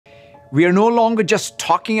We are no longer just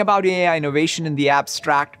talking about AI innovation in the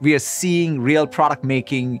abstract. We are seeing real product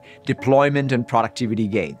making, deployment, and productivity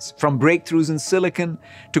gains. From breakthroughs in silicon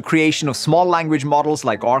to creation of small language models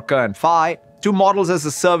like Orca and Phi, to models as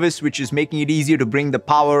a service, which is making it easier to bring the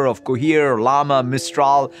power of Cohere, Llama,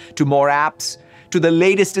 Mistral to more apps, to the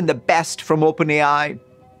latest and the best from OpenAI,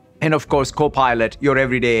 and of course, Copilot, your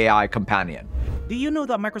everyday AI companion. Do you know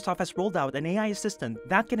that Microsoft has rolled out an AI assistant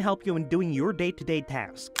that can help you in doing your day-to-day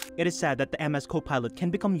tasks? It is said that the MS Copilot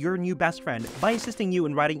can become your new best friend by assisting you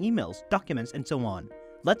in writing emails, documents, and so on.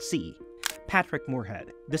 Let's see. Patrick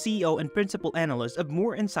Moorhead, the CEO and principal analyst of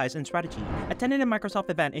More Insights and Strategy, attended a Microsoft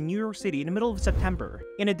event in New York City in the middle of September.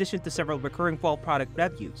 In addition to several recurring fall product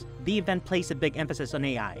reviews, the event placed a big emphasis on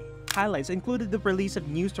AI. Highlights included the release of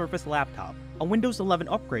new Surface laptop, a Windows 11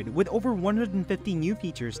 upgrade with over 150 new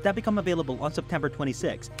features that become available on September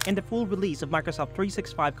 26, and the full release of Microsoft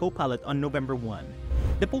 365 Copilot on November 1.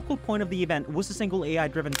 The focal point of the event was a single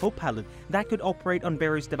AI-driven Copilot that could operate on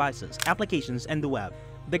various devices, applications, and the web.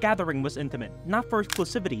 The gathering was intimate, not for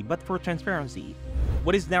exclusivity but for transparency.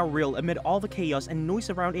 What is now real amid all the chaos and noise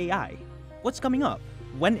around AI? What's coming up?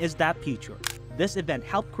 When is that future? This event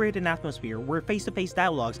helped create an atmosphere where face-to-face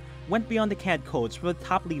dialogues went beyond the canned codes for the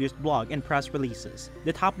top leaders' blog and press releases.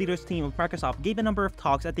 The top leaders team of Microsoft gave a number of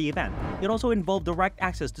talks at the event. It also involved direct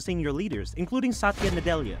access to senior leaders, including Satya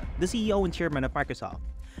Nadella, the CEO and chairman of Microsoft.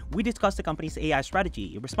 We discussed the company's AI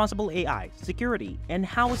strategy, responsible AI, security, and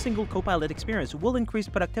how a single Copilot experience will increase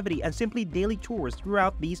productivity and simply daily chores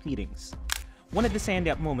throughout these meetings. One of the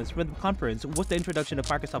standout moments from the conference was the introduction of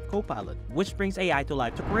Microsoft Copilot, which brings AI to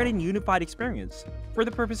life to create a unified experience. For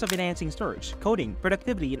the purpose of enhancing search, coding,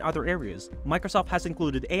 productivity, and other areas, Microsoft has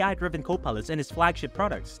included AI-driven Copilots in its flagship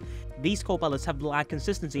products. These Copilots have lacked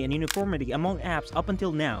consistency and uniformity among apps up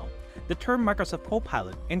until now. The term Microsoft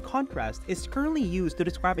Copilot, in contrast, is currently used to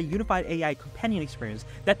describe a unified AI companion experience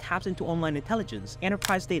that taps into online intelligence,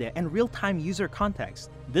 enterprise data, and real-time user context.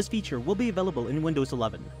 This feature will be available in Windows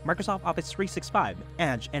 11, Microsoft Office 365,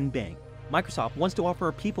 Edge, and Bing. Microsoft wants to offer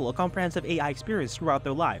people a comprehensive AI experience throughout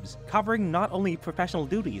their lives, covering not only professional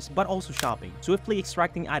duties but also shopping, swiftly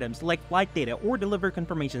extracting items like flight data or deliver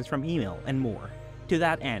confirmations from email, and more. To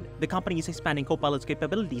that end, the company is expanding Copilot's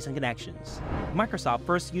capabilities and connections. Microsoft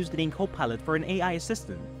first used the name Copilot for an AI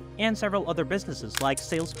assistant, and several other businesses like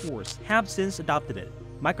Salesforce have since adopted it.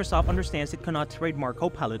 Microsoft understands it cannot trademark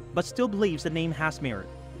Copilot but still believes the name has merit.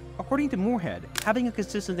 According to Moorhead, having a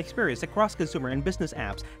consistent experience across consumer and business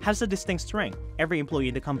apps has a distinct strength. Every employee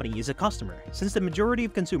in the company is a customer, since the majority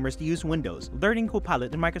of consumers use Windows. Learning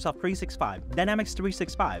Copilot in Microsoft 365, Dynamics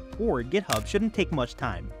 365, or GitHub shouldn't take much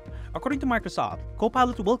time. According to Microsoft,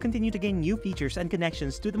 Copilot will continue to gain new features and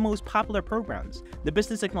connections to the most popular programs. The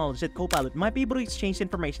business acknowledged that Copilot might be able to exchange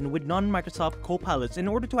information with non-Microsoft Copilots in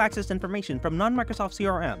order to access information from non-Microsoft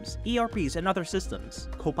CRMs, ERPs, and other systems.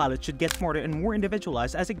 Copilot should get smarter and more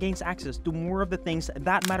individualized as it gains access to more of the things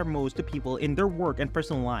that matter most to people in their work and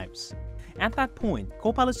personal lives. At that point,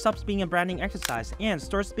 Copilot stops being a branding exercise and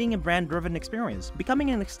starts being a brand-driven experience, becoming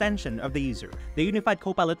an extension of the user. The unified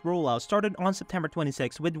Copilot rollout started on September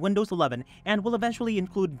 26 with Windows 11 and will eventually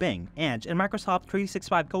include Bing, Edge, and Microsoft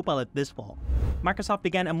 365 Copilot this fall. Microsoft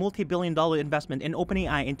began a multi-billion-dollar investment in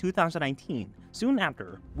OpenAI in 2019. Soon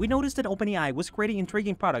after, we noticed that OpenAI was creating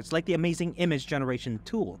intriguing products like the amazing image generation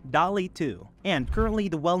tool, DALL-E 2, and currently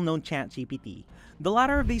the well-known ChatGPT. The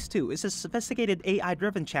latter of these two is a sophisticated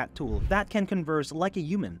AI-driven chat tool that can converse like a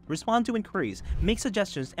human, respond to inquiries, make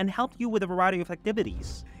suggestions, and help you with a variety of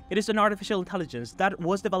activities. It is an artificial intelligence that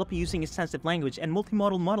was developed using extensive language and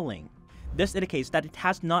multimodal modeling. This indicates that it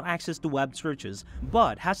has not access to web searches,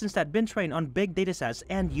 but has instead been trained on big datasets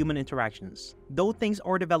and human interactions. Though things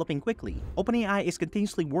are developing quickly, OpenAI is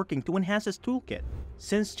continuously working to enhance its toolkit.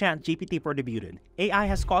 Since ChatGPT first debuted, AI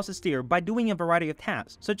has caused a stir by doing a variety of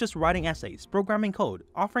tasks, such as writing essays, programming code,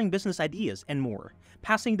 offering business ideas, and more.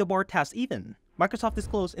 Passing the bar test even. Microsoft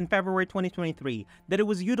disclosed in February 2023 that it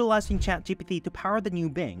was utilizing ChatGPT to power the new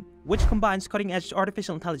Bing, which combines cutting-edge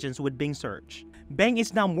artificial intelligence with Bing Search. Bing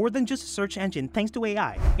is now more than just a search engine thanks to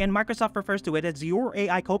AI, and Microsoft refers to it as your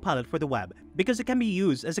AI Copilot for the web because it can be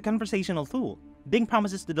used as a conversational tool. Bing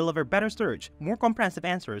promises to deliver better search, more comprehensive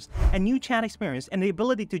answers, a new chat experience, and the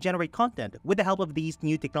ability to generate content with the help of these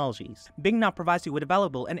new technologies. Bing now provides you with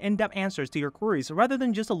valuable and in-depth answers to your queries rather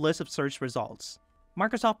than just a list of search results.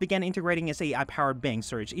 Microsoft began integrating its AI-powered Bing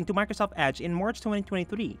search into Microsoft Edge in March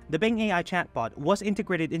 2023. The Bing AI chatbot was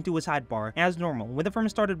integrated into a sidebar as normal when the firm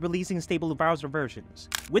started releasing stable browser versions.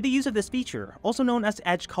 With the use of this feature, also known as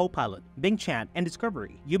Edge Copilot, Bing Chat, and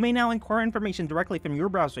Discovery, you may now inquire information directly from your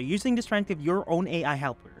browser using the strength of your own AI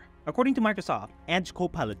helper. According to Microsoft, Edge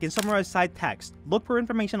Copilot can summarize side text, look for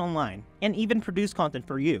information online, and even produce content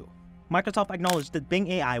for you. Microsoft acknowledged that Bing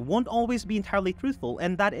AI won't always be entirely truthful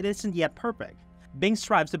and that it isn't yet perfect. Bing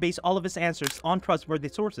strives to base all of its answers on trustworthy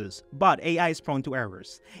sources, but AI is prone to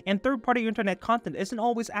errors, and third-party internet content isn't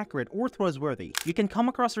always accurate or trustworthy. You can come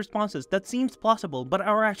across responses that seems plausible but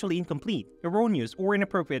are actually incomplete, erroneous, or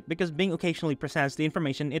inappropriate because Bing occasionally presents the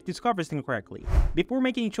information it discovers incorrectly. Before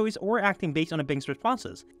making a choice or acting based on Bing's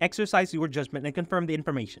responses, exercise your judgment and confirm the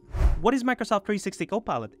information. What is Microsoft 360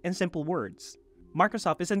 Copilot in simple words?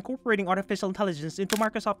 Microsoft is incorporating artificial intelligence into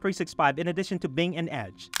Microsoft 365 in addition to Bing and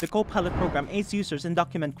Edge. The Copilot program aids users in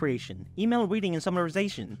document creation, email reading and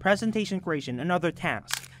summarization, presentation creation, and other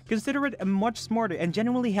tasks. Consider it a much smarter and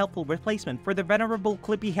genuinely helpful replacement for the venerable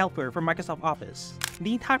Clippy helpware from Microsoft Office.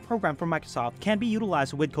 The entire program from Microsoft can be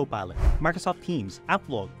utilized with Copilot, Microsoft Teams,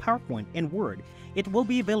 Outlook, PowerPoint, and Word. It will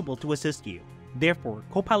be available to assist you. Therefore,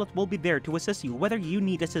 Copilot will be there to assist you whether you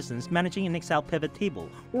need assistance managing an Excel pivot table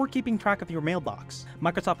or keeping track of your mailbox.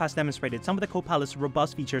 Microsoft has demonstrated some of the Copilot's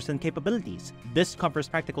robust features and capabilities. This covers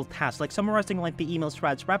practical tasks like summarizing lengthy email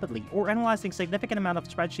threads rapidly or analyzing significant amount of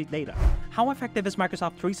spreadsheet data. How effective is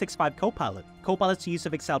Microsoft 365 Copilot? Copilot's use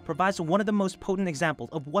of Excel provides one of the most potent examples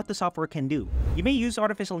of what the software can do. You may use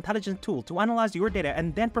artificial intelligence tool to analyze your data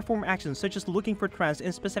and then perform actions such as looking for trends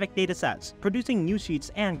in specific data sets, producing news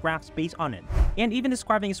sheets and graphs based on it, and even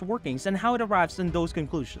describing its workings and how it arrives in those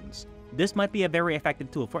conclusions. This might be a very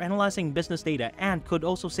effective tool for analyzing business data and could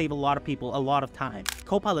also save a lot of people a lot of time.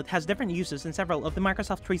 Copilot has different uses in several of the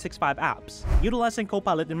Microsoft 365 apps. Utilizing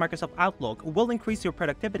Copilot in Microsoft Outlook will increase your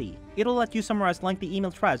productivity. It'll let you summarize lengthy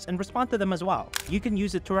email threads and respond to them as well. You can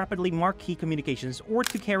use it to rapidly mark key communications or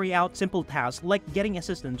to carry out simple tasks like getting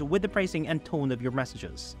assistance with the phrasing and tone of your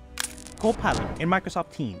messages. Copilot in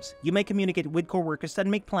Microsoft Teams. You may communicate with coworkers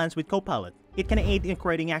and make plans with Copilot. It can aid in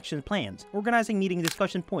creating action plans, organizing meeting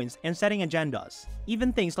discussion points, and setting agendas.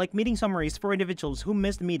 Even things like meeting summaries for individuals who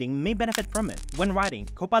missed the meeting may benefit from it. When writing,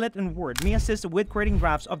 Copilot and Word may assist with creating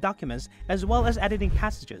drafts of documents as well as editing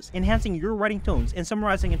passages, enhancing your writing tones and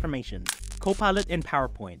summarizing information. Copilot in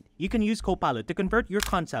PowerPoint. You can use Copilot to convert your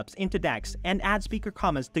concepts into decks and add speaker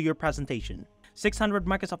comments to your presentation. 600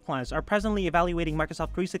 Microsoft clients are presently evaluating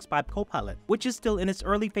Microsoft 365 Copilot, which is still in its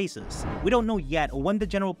early phases. We don't know yet when the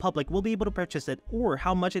general public will be able to purchase it or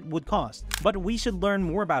how much it would cost, but we should learn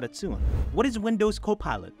more about it soon. What is Windows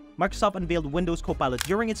Copilot? Microsoft unveiled Windows Copilot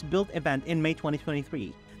during its Build event in May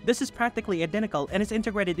 2023. This is practically identical and is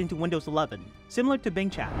integrated into Windows 11. Similar to Bing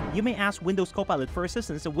Chat, you may ask Windows Copilot for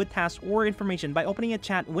assistance with tasks or information by opening a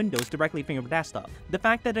chat windows directly from your desktop. The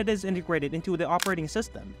fact that it is integrated into the operating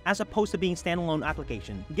system, as opposed to being a standalone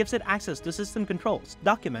application, gives it access to system controls,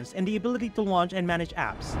 documents, and the ability to launch and manage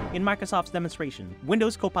apps. In Microsoft's demonstration,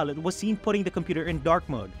 Windows Copilot was seen putting the computer in dark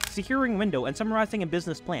mode, securing window and summarizing a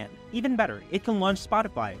business plan. Even better, it can launch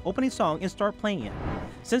Spotify, open a song, and start playing it.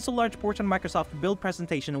 Since a large portion of Microsoft's build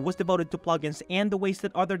presentation was devoted to plugins and the ways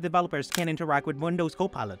that other developers can interact with Windows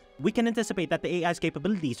Copilot, we can anticipate that the AI's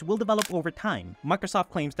capabilities will develop over time. Microsoft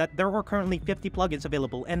claims that there are currently 50 plugins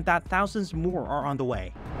available and that thousands more are on the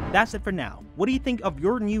way. That's it for now. What do you think of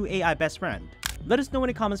your new AI best friend? Let us know in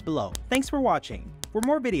the comments below. Thanks for watching. For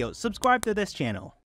more videos, subscribe to this channel.